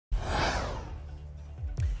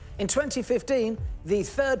In 2015, the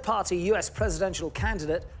third-party US presidential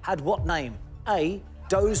candidate had what name? A.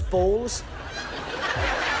 Doe's balls.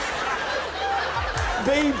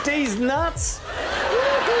 B. D's nuts.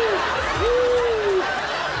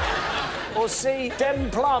 Or C.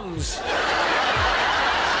 Dem plums.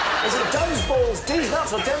 Is it Doe's balls, D's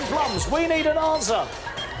nuts, or Dem plums? We need an answer.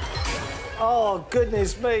 Oh,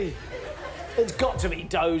 goodness me. It's got to be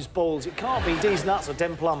Doe's balls. It can't be D's nuts or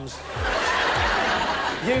Dem plums.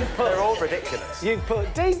 You've put... They're all ridiculous. You've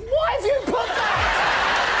put D's... Why have you put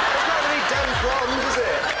that? It's not really Dem plums, is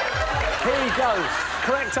it? Here you go.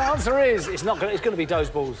 Correct answer is... It's not going... It's going to be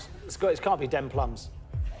Doe's balls. It can't be Dem plums.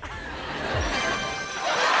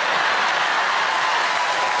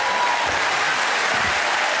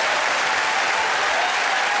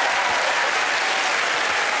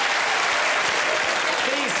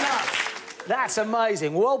 That's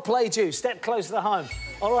amazing. Well played, you. Step closer to home.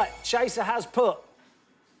 All right, Chaser has put...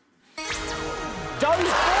 Doe's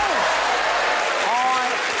balls!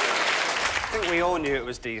 I think we all knew it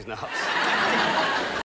was D's nuts.